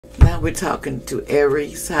Now we're talking to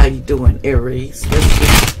Aries. How you doing, Aries?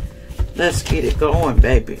 Let's get it going,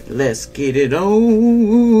 baby. Let's get it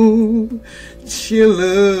on.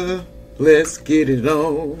 Chilla. Let's get it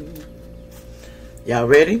on. Y'all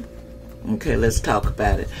ready? Okay, let's talk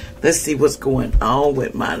about it. Let's see what's going on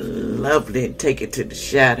with my lovely take it to the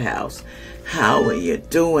shot house. How are you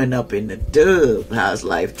doing up in the dub? How's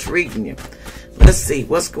life treating you? Let's see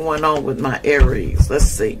what's going on with my Aries. Let's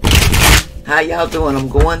see. How y'all doing? I'm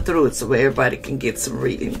going through it so everybody can get some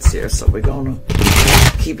readings here. So we're going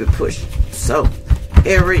to keep it pushing. So,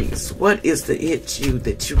 Aries, what is the issue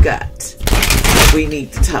that you got we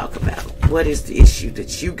need to talk about? What is the issue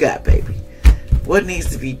that you got, baby? What needs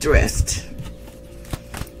to be dressed?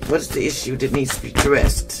 What's the issue that needs to be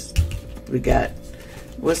dressed?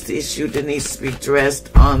 What's the issue that needs to be dressed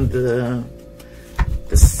on the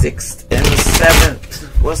 6th and the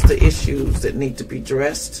 7th? What's the issues that need to be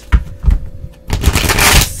dressed?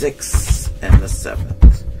 6th and the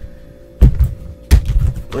 7th.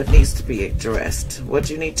 What needs to be addressed? What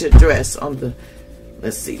you need to address on the,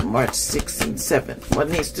 let's see, March 6th and 7th. What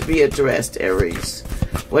needs to be addressed, Aries?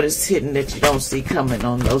 What is hidden that you don't see coming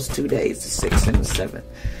on those 2 days, the 6th and the 7th?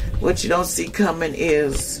 What you don't see coming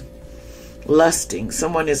is lusting.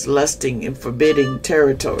 Someone is lusting in forbidding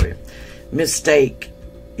territory. Mistake,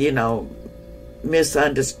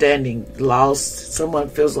 misunderstanding, lost. Someone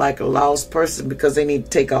feels like a lost person because they need to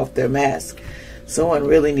take off their mask. Someone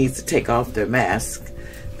really needs to take off their mask.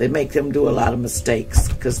 They make them do a lot of mistakes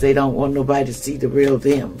because they don't want nobody to see the real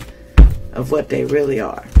them of what they really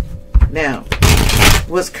are. Now,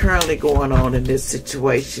 what's currently going on in this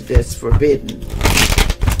situation that's forbidden?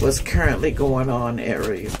 What's currently going on,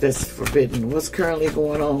 Aries, that's forbidden? What's currently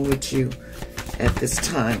going on with you at this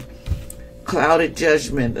time? Clouded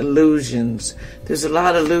judgment, illusions. There's a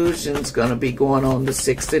lot of illusions going to be going on the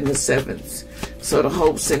 6th and the 7th. So the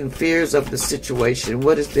hopes and fears of the situation.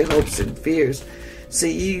 What is the hopes and fears?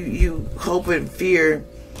 See, you hope and fear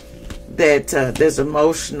that there's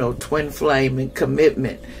emotional twin flame and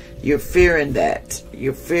commitment. You're fearing that.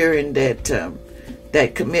 You're fearing that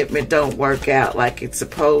that commitment don't work out like it's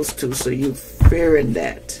supposed to. So you're fearing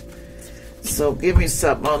that. So give me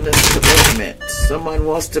something on this commitment. Someone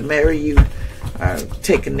wants to marry you or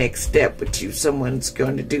take a next step with you. Someone's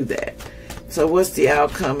going to do that. So what's the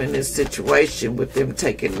outcome in this situation with them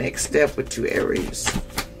taking next step with you, Aries?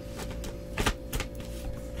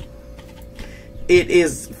 It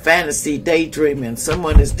is fantasy, daydreaming.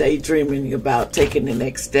 Someone is daydreaming about taking the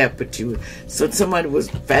next step with you. So somebody was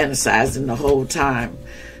fantasizing the whole time.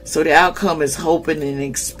 So the outcome is hoping and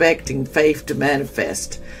expecting faith to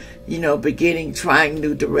manifest. Beginning, trying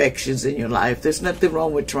new directions in your life. There's nothing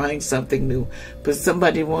wrong with trying something new. But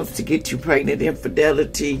somebody wants to get you pregnant,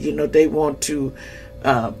 infidelity. They want to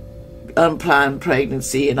unplanned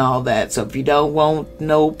pregnancy and all that. So if you don't want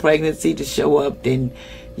no pregnancy to show up, then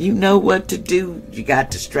you know what to do. You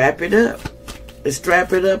got to strap it up.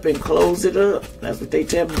 Strap it up and close it up. That's what they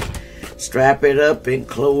tell me. Strap it up and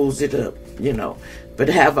close it up, But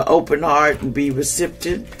have an open heart and be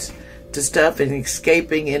receptive to stuff and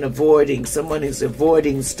escaping and avoiding. Someone is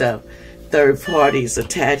avoiding stuff. Third parties,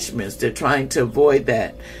 attachments. They're trying to avoid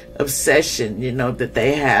that obsession, that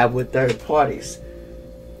they have with third parties.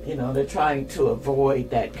 They're trying to avoid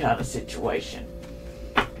that kind of situation.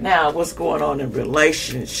 Now, what's going on in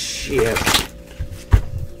relationship?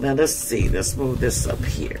 Now, let's see. Let's move this up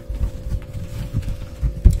here.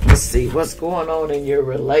 Let's see. What's going on in your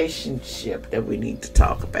relationship that we need to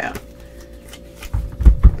talk about?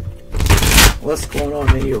 What's going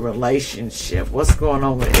on in your relationship? What's going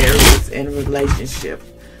on with Aries in relationship?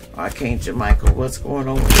 Archangel Michael, what's going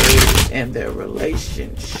on with Aries and their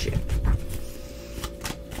relationship?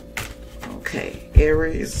 Okay,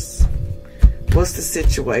 Aries, what's the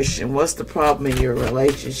situation? What's the problem in your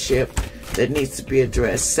relationship that needs to be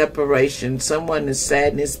addressed? Separation. Someone is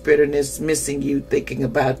sadness, bitterness, missing you, thinking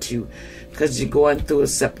about you because you're going through a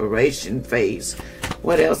separation phase.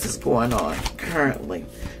 What else is going on currently?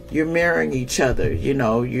 You're mirroring each other.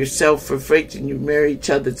 You're self-reflecting. You mirror each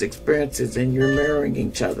other's experiences and you're mirroring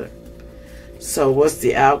each other. So what's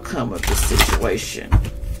the outcome of this situation,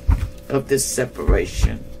 of this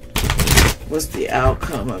separation? What's the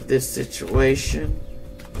outcome of this situation?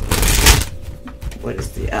 What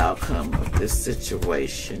is the outcome of this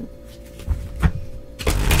situation?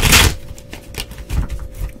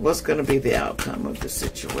 What's going to be the outcome of the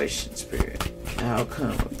situation, Spirit?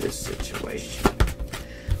 Outcome of this situation.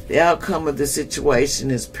 The outcome of the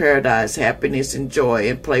situation is paradise, happiness, and joy,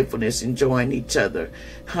 and playfulness, enjoying each other.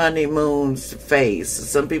 Honeymoon phase. So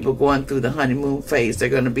some people going through the honeymoon phase. They're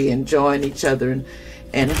going to be enjoying each other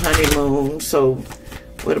and honeymoon. So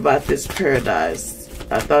What about this paradise?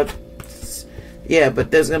 I thought, yeah,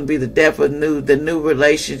 but there's going to be the death of the new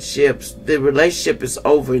relationships. The relationship is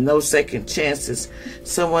over. No second chances.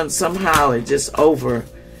 Somehow it's just over.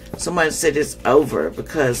 Someone said it's over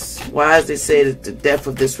because why is they say that the death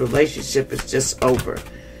of this relationship is just over?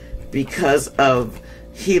 Because of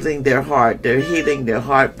healing their heart. They're healing their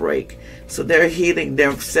heartbreak. So they're healing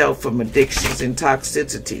themselves from addictions and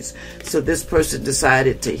toxicities. So this person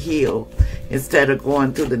decided to heal instead of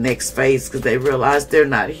going through the next phase because they realize they're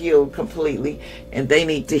not healed completely and they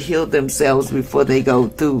need to heal themselves before they go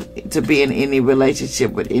through to be in any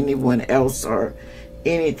relationship with anyone else or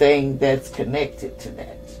anything that's connected to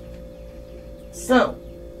that. So,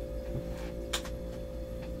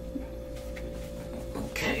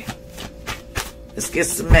 okay, let's get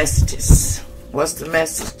some messages. What's the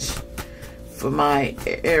message for my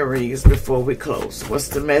Aries before we close? What's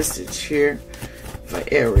the message here for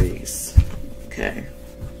Aries? Okay.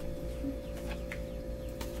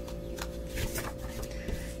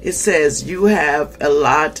 It says you have a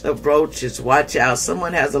lot of roaches. Watch out.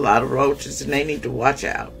 Someone has a lot of roaches and they need to watch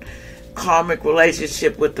out. Karmic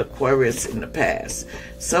relationship with Aquarius in the past.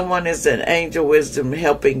 Someone is an angel wisdom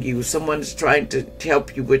helping you. Someone is trying to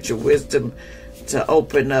help you with your wisdom to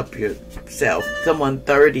open up yourself. Someone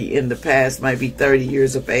 30 in the past, might be 30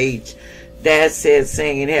 years of age. Dad said,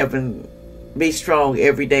 saying in heaven, be strong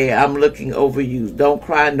every day. I'm looking over you. Don't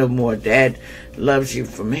cry no more. Dad loves you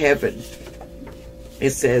from heaven. It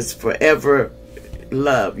says forever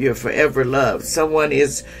love. You're forever loved. Someone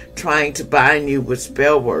is trying to bind you with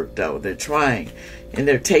spell work, though. They're trying. And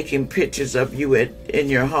they're taking pictures of you in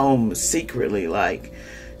your home secretly, like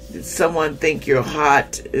someone think you're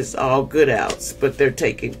hot is all good outs, but they're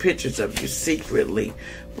taking pictures of you secretly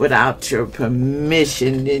without your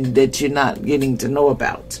permission and that you're not getting to know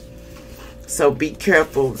about. So be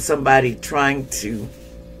careful. Somebody trying to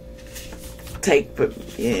take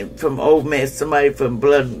from old somebody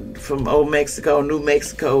from old Mexico, New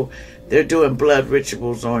Mexico. They're doing blood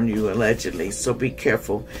rituals on you allegedly. So be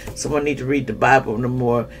careful. Someone need to read the Bible no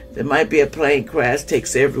more. There might be a plane crash,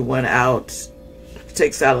 takes everyone out.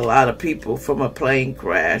 Takes out a lot of people from a plane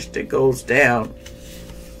crash that goes down,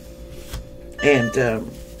 and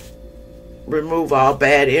remove all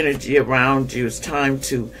bad energy around you. It's time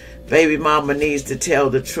to, baby mama needs to tell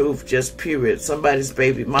the truth, just period. Somebody's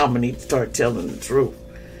baby mama needs to start telling the truth.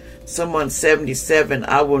 Someone 77,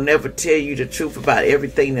 I will never tell you the truth about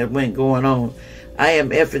everything that went going on. I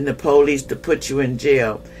am effing the police to put you in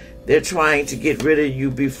jail. They're trying to get rid of you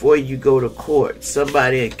before you go to court.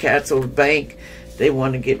 Somebody at Castle Bank, they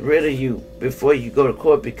want to get rid of you before you go to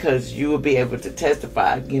court because you will be able to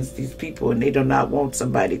testify against these people, and they do not want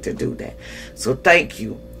somebody to do that. So thank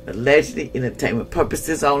you. Allegedly entertainment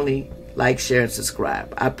purposes only. Like, share, and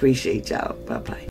subscribe. I appreciate y'all. Bye-bye.